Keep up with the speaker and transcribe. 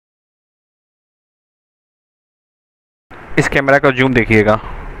इस कैमरा का जूम देखिएगा,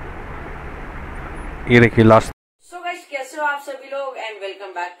 ये देखिए लास्ट। सो गाइस, कैसे हो आप सभी लोग and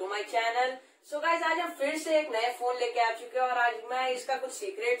welcome back to my channel. So guys, आज हम फिर से एक नए फोन लेके आ चुके हैं और आज मैं इसका कुछ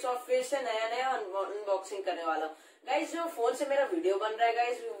सीक्रेट्स और फिर से नया अनबॉक्सिंग करने वाला हूँ। गाइस, जो फोन से मेरा वीडियो बन रहा है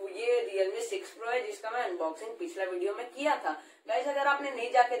गाइस, ये Redmi 6 Pro है, जिसका मैं अनबॉक्सिंग पिछला वीडियो में किया था। गाइस, अगर आपने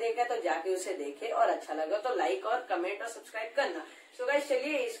नहीं जाके देखा तो जाके उसे देखे और अच्छा लगा तो लाइक और कमेंट और सब्सक्राइब करना। सो गाइस,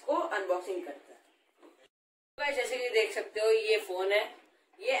 चलिए इसको अनबॉक्सिंग करते हैं। गाइस, जैसे कि देख सकते हो ये फोन है,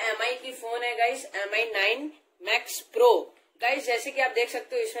 ये MI की फोन है guys, MI 9 Max Pro। Guys, जैसे कि आप देख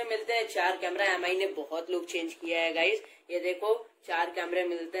सकते हो इसमें मिलते हैं 4 कैमरा। MI ने बहुत लुक चेंज किया है गाइस, ये देखो 4 कैमरे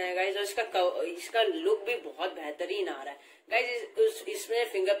मिलते हैं गाइस और इसका लुक भी बहुत बेहतरीन आ रहा है गाइस। इसमें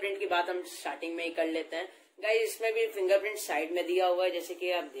फिंगरप्रिंट की बात हम स्टार्टिंग में ही कर लेते हैं गाइस। इसमें भी फिंगरप्रिंट साइड में दिया हुआ है, जैसे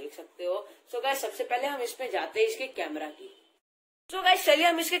कि आप देख सकते हो। सो गाइस, सबसे पहले हम इसमें जाते हैं इसके कैमरा की। तो गाइस, चलिए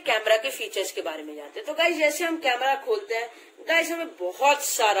हम इसके कैमरा के फीचर्स के बारे में जानते हैं। तो गाइस, जैसे हम कैमरा खोलते हैं गाइस, हमें बहुत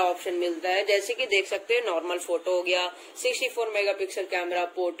सारा ऑप्शन मिलता है, जैसे कि देख सकते हैं नॉर्मल फोटो हो गया, 64 megapixel camera,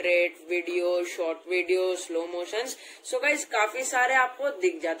 portrait, video, short video, slow motion. So guys, काफी सारे आपको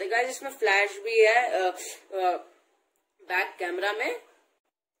दिख जाते हैं गाइस। इसमें फ्लैश भी है बैक कैमरा में।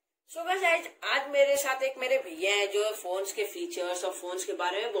 सो गाइस, आज मेरे साथ एक मेरे भैया हैं जो फोन्स के फीचर्स और फोन्स के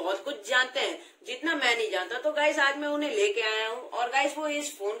बारे में बहुत कुछ जानते हैं, जितना मैं नहीं जानता। तो गाइस, आज मैं उन्हें लेके आया हूँ और गाइस वो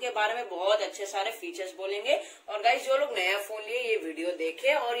इस फोन के बारे में बहुत अच्छे सारे फीचर्स बोलेंगे। और गाइस, जो लोग नया फोन लिए ये वीडियो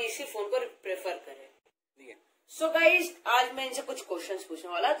देखे और इसी फोन को प्रेफर करें। सो गाइस, आज मैं इनसे कुछ क्वेश्चंस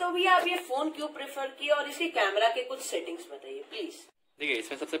पूछने वाला। तो भैया, आप ये फोन क्यों प्रेफर किया और इसकी कैमरा के कुछ सेटिंग्स बताइए प्लीज। देखिए,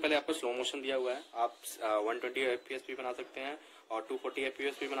 इसमें सबसे पहले आपको स्लो मोशन दिया हुआ है, आप 120 FPS भी बना सकते हैं और 240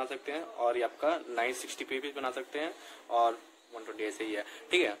 FPS भी बना सकते हैं और ये आपका 960p भी बना सकते हैं और 120 ऐसे ही है,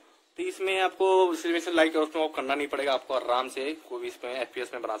 ठीक है। तो इसमें आपको सिर्फ लाइक उसमें करना नहीं पड़ेगा, आपको आराम से कोई भी इसमें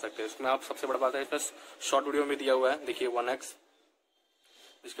FPS में बना सकते हैं। इसमें आप सबसे बड़ा बात है, इसमें शॉर्ट वीडियो में दिया हुआ है, देखिए 1x,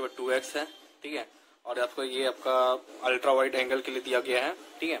 इसके बाद 2x है, ठीक है। और आपको ये आपका अल्ट्रा वाइड एंगल के लिए दिया गया है,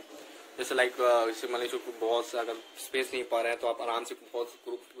 ठीक है। जैसे लाइक इसे मान लीजिए बहुत अगर स्पेस नहीं पा रहे हैं तो आप आराम से बहुत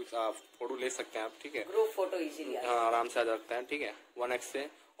ग्रुप फोटो ले सकते हैं आप, ठीक है। ग्रुप फोटो इजीली आराम से आ जाता है, ठीक है, 1x से।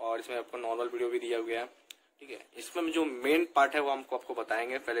 और इसमें आपको नॉर्मल वीडियो भी दिया गया है, ठीक है। इसमें जो मेन पार्ट है वो हमको आपको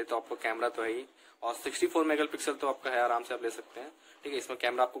बताएंगे। पहले तो आपको कैमरा तो है ही और 64 मेगापिक्सल तो आपका है, आराम से आप ले सकते हैं, ठीक है। इसमें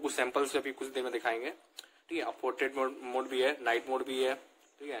कैमरा आपको कुछ सैंपल्स अभी कुछ देर में दिखाएंगे, ठीक है। अब पोर्ट्रेट मोड भी है, नाइट मोड भी है,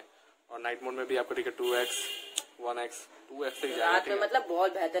 ठीक है। और नाइट मोड में भी आपको, ठीक है, 2x, 1x, 2x तक जाएगा, मतलब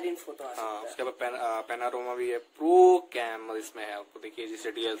बहुत बेहतरीन फोटो आ सकता है। उसके बाद पैनारोमा भी है, प्रो कैम इसमें है। आपको देखिए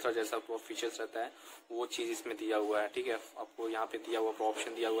जैसे DSLR जैसा फीचर्स रहता है वो चीज इसमें दिया हुआ है, ठीक है। आपको यहाँ पे दिया हुआ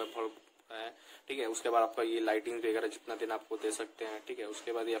ऑप्शन दिया हुआ है, ठीक है। उसके बाद आपका ये लाइटिंग वगैरह जितना दिन आपको दे सकते हैं, ठीक है।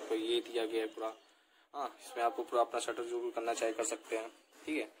 उसके बाद ये आपको ये दिया गया है पूरा, हाँ, इसमें आपको पूरा अपना शटर जो भी करना चाहे कर सकते हैं,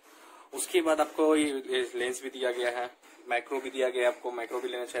 ठीक है। उसके बाद आपको ये लेंस भी दिया गया है, माइक्रो भी दिया गया है, आपको माइक्रो भी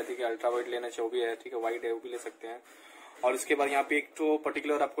लेना चाहिए, ठीक है। अल्ट्रा वाइड लेना चाहिए वो भी है, ठीक है। वाइड है वो भी ले सकते हैं। और उसके बाद यहाँ पे एक तो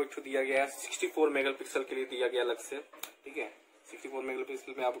पर्टिकुलर आपको एक तो दिया गया है 64 मेगापिक्सल के लिए दिया गया अलग से, ठीक है। 64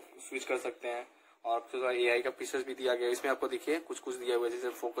 मेगापिक्सल में आप स्विच कर सकते हैं। और AI का फीचर्स भी दिया गया है। इसमें आपको देखिए कुछ दिया हुआ है, जैसे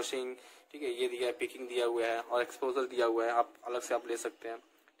फोकसिंग, ठीक है, ये दिया है, पिकिंग दिया हुआ है और एक्सपोजर दिया हुआ है, आप अलग से आप ले सकते हैं,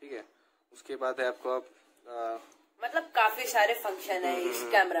 ठीक है। उसके बाद है आपको मतलब काफी सारे फंक्शन है इस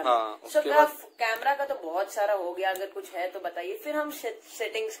कैमरा में। हाँ, कैमरा का तो बहुत सारा हो गया, अगर कुछ है तो बताइए, फिर हम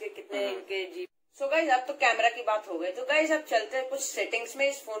सेटिंग्स के कितने इनके जी। सो गाइज, अब तो कैमरा की बात हो गई, तो गाइज अब चलते हैं कुछ सेटिंग्स में,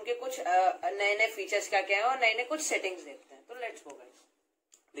 इस फोन के कुछ नए फीचर्स क्या क्या है और नए कुछ सेटिंग्स देखते हैं। तो लेट्स गो गाइज।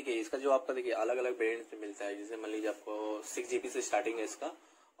 देखिए, इसका जो आपका देखिए अलग अलग वेरिएंट में मिलता है। जैसे मान लीजिए आपको 6GB से स्टार्टिंग है इसका,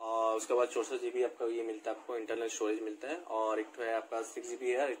 और उसके बाद 64GB आपका ये मिलता है, आपको इंटरनल स्टोरेज मिलता है। और एक तो है आपका 6GB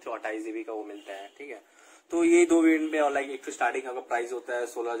है, एक तो 28GB का वो मिलता है, ठीक है। तो ये दो वेरिएंट में, और लाइक एक तो स्टार्टिंग आपका प्राइस होता है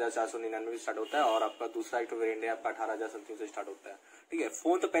 16,499 स्टार्ट होता है, और आपका दूसरा एक तो वेरिएंट है आपका 18,000 समथिंग से स्टार्ट होता है, ठीक है।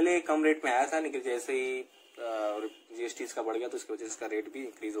 फोन तो पहले कम रेट में आया था, लेकिन जैसे ही GST इसका बढ़ गया तो इसकी वजह से इसका रेट भी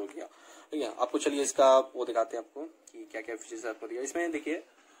इंक्रीज हो गया, ठीक है। आपको चलिए इसका वो दिखाते हैं आपको कि क्या क्या फीचर्स आपको दिया इसमें। देखिए,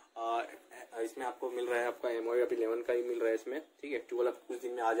 इसमें आपको मिल रहा है आपका MOI अभी 11 का ही मिल रहा है इसमें, ठीक है। 12 आपको कुछ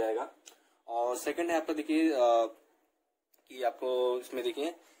दिन में आ जाएगा। और सेकंड है आपका देखिए कि आपको इसमें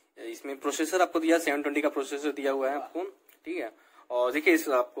देखिए इसमें प्रोसेसर आपको दिया 720 का प्रोसेसर दिया हुआ है आपको, ठीक है। और देखिए इस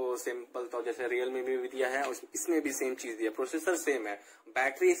आपको सिंपल तो जैसे Realme में भी दिया है, इसमें भी सेम चीज दिया, प्रोसेसर सेम है।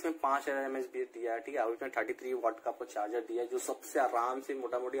 बैटरी इसमें 5000 mAh दिया है, ठीक है। और इसमें 33 वाट का आपको चार्जर दिया है, जो सबसे आराम से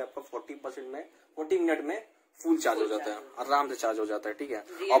मोटा मोटी आपका 40 मिनट में फुल चार्ज हो जाता है, आराम से चार्ज हो जाता है, ठीक है।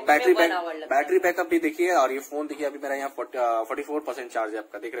 Realme और में बैटरी बैकअप भी देखिए। और ये फोन देखिए, अभी मेरा यहाँ 44% चार्ज है,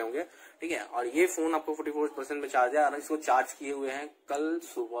 आपका देख रहे होंगे, ठीक है। और ये फोन आपको 44% में चार्ज है, और इसको चार्ज किए हुए हैं कल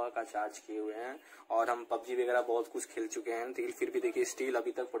सुबह का चार्ज किए हुए हैं। और हम पबजी वगैरह बहुत कुछ खेल चुके हैं, लेकिन फिर भी देखिए स्टिल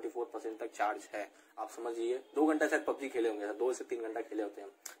अभी तक 44% तक चार्ज है। आप समझिए 2 घंटा शायद पबजी खेले होंगे, 2 से 3 घंटा खेले होते हैं,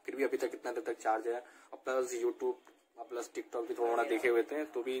 फिर भी अभी तक इतना देर तक चार्ज है। और प्लस यूट्यूब प्लस टिकटॉक भी थोड़ा देखे हुए थे,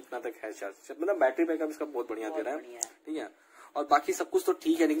 तो भी इतना तक है चार्ज। मतलब बैटरी बैकअप इसका बहुत बढ़िया दे रहा है, ठीक है। और बाकी सब कुछ तो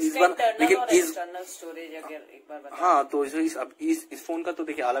ठीक है, लेकिन इस बार स्टोरेज अगर एक बार बता। हाँ, तो इस फोन का तो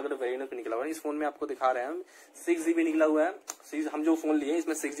देखिए अलग अलग वेरिएंट निकला हुआ है। इस फोन में आपको दिखा रहे हैं 6 GB निकला हुआ है। हम जो फोन लिए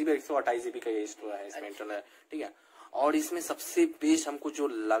इसमें 6 GB 128 GB का ये स्टोर है, इसमें इंटरनल है, ठीक है। और इसमें सबसे बेस्ट हमको जो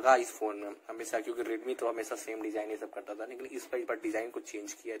लगा इस फोन में हमेशा, क्योंकि रेडमी तो हमेशा सेम डिजाइन ये सब करता था, लेकिन इस पर डिजाइन को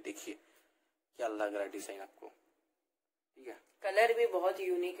चेंज किया है। देखिए क्या लग रहा है डिजाइन आपको, ठीक है। कलर भी बहुत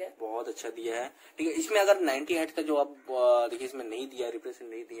यूनिक है, बहुत अच्छा दिया है, ठीक है। इसमें अगर 90 हर्ट्ज का जो आप देखिए इसमें नहीं दिया है, रिफ्रेश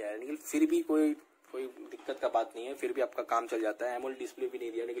नहीं दिया है, लेकिन फिर भी कोई दिक्कत का बात नहीं है, फिर भी आपका काम चल जाता है। एमोलेड डिस्प्ले भी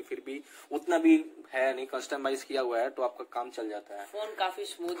नहीं दिया, लेकिन फिर भी उतना भी है नहीं, कस्टमाइज किया हुआ है, तो आपका काम चल जाता है। फोन काफी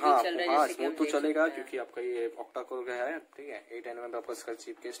स्मूथ हाँ, भी चल रहा है। हाँ, स्मूथ तो चलेगा, क्योंकि आपका ये ऑक्टा कोर का है, ठीक है। 8nm आपका इसका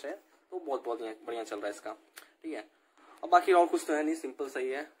चिपकेस्ट है, तो बहुत बढ़िया चल रहा है इसका, ठीक है। और बाकी और कुछ तो है नहीं, सिंपल सही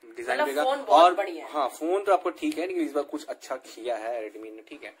है डिजाइन देगा। और हाँ, फोन तो आपको ठीक है, लेकिन इस बार कुछ अच्छा किया है रेडमी ने,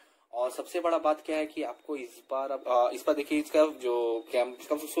 ठीक है। और सबसे बड़ा बात क्या है कि आपको इस बार देखिए इसका जो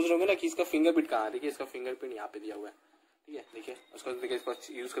इसका सोच रहे होंगे ना कि इसका फिंगरप्रिंट कहाँ है। देखिए इसका फिंगरप्रिंट यहाँ पे दिया हुआ है, ठीक है। देखिए उसका देखिए इसको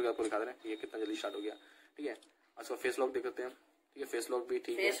यूज करके आपको दिखा दे रहे हैं, ये कितना जल्दी स्टार्ट हो गया, ठीक है। उसका फेस लॉक देखते हैं, ठीक है। फेस लॉक भी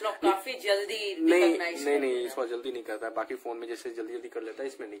ठीक है, फेस लॉक काफी जल्दी नहीं इस बार जल्दी नहीं करता है। बाकी फोन में जैसे जल्दी कर लेता है,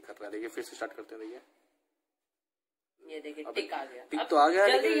 इसमें नहीं कर रहा है। देखिए फिर से स्टार्ट करते हैं, देखिए ये देखिए टिक आ गया, टिक तो आ गया,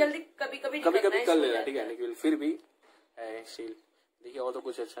 जल्दी कभी कभी कर ले रहा है, ठीक है। लेकिन फिर भी है सील, देखिए और तो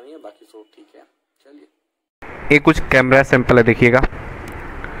कुछ अच्छा नहीं है, बाकी सब ठीक है। चलिए ये कुछ कैमरा सैंपल है, देखिएगा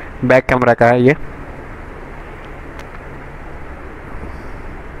बैक कैमरा का है ये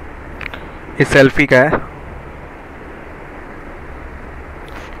सेल्फी का है।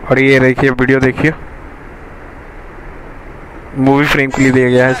 और ये देखिए वीडियो देखिए, मूवी फ्रेम के लिए दिया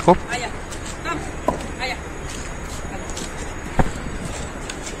गया है इसको।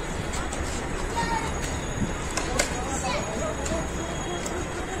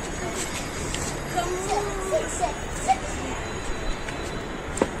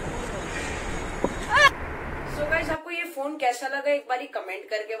 गाइस आपको ये फोन कैसा लगा एक बारी कमेंट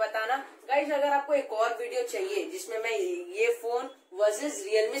करके बताना। गाइस अगर आपको एक और वीडियो चाहिए जिसमें मैं ये फोन वर्सेस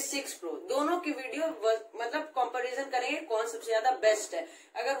Realme 6 Pro दोनों की वीडियो मतलब कंपैरिजन करेंगे कौन सबसे ज्यादा बेस्ट है,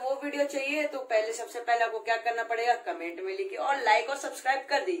 अगर वो वीडियो चाहिए तो सबसे पहले आपको क्या करना पड़ेगा, कमेंट में लिखिए और लाइक और सब्सक्राइब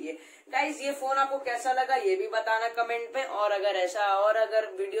कर दीजिए। गाइस ये फोन आपको कैसा लगा ये भी बताना कमेंट में, और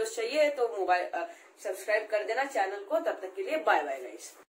अगर वीडियोस चाहिए तो मोबाइल सब्सक्राइब कर देना चैनल को। तब तक के लिए बाय बाय गाइस।